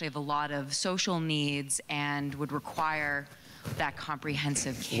they actually have a lot of social needs and would require that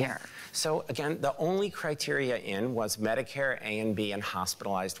comprehensive care? So again, the only criteria in was Medicare A and B and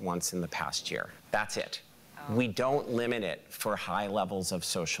hospitalized once in the past year. That's it. Oh. We don't limit it for high levels of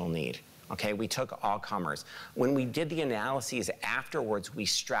social need. Okay, we took all comers. When we did the analyses afterwards, we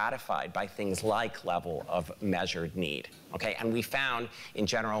stratified by things like level of measured need. Okay, and we found, in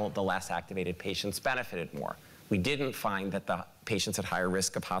general, the less activated patients benefited more. We didn't find that the patients at higher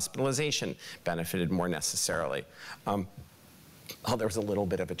risk of hospitalization benefited more necessarily. Oh, there was a little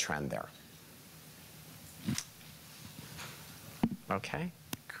bit of a trend there. Okay,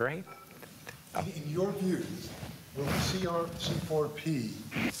 great. Oh. In your view, will the C4P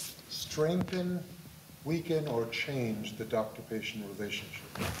strengthen, weaken, or change the doctor-patient relationship?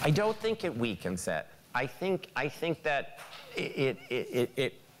 I don't think it weakens it. I think that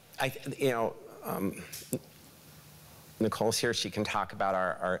Nicole's here, she can talk about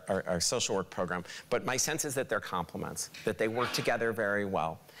our social work program, but my sense is that they're complements, that they work together very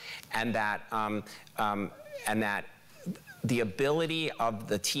well, and that the ability of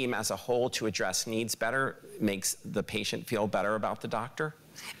the team as a whole to address needs better makes the patient feel better about the doctor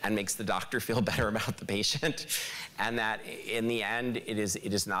and makes the doctor feel better about the patient, and that in the end it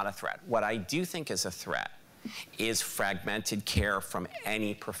is not a threat. What I do think is a threat is fragmented care from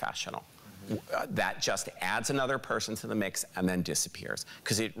any professional. That just adds another person to the mix and then disappears,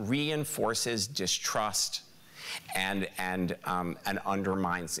 because it reinforces distrust and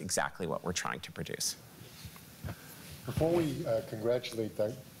undermines exactly what we're trying to produce. Before we congratulate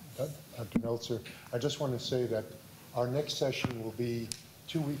Dr. Meltzer, I just want to say that our next session will be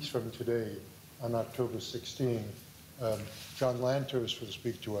 2 weeks from today on October 16. John Lantos will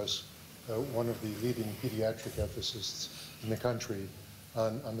speak to us, one of the leading pediatric ethicists in the country,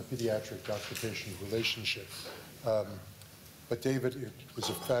 on the pediatric doctor-patient relationship. But David, it was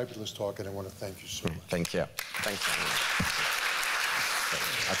a fabulous talk, and I want to thank you so much. Thank you. Thank you.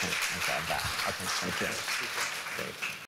 Okay, I'll grab that. Okay, thank you. Great.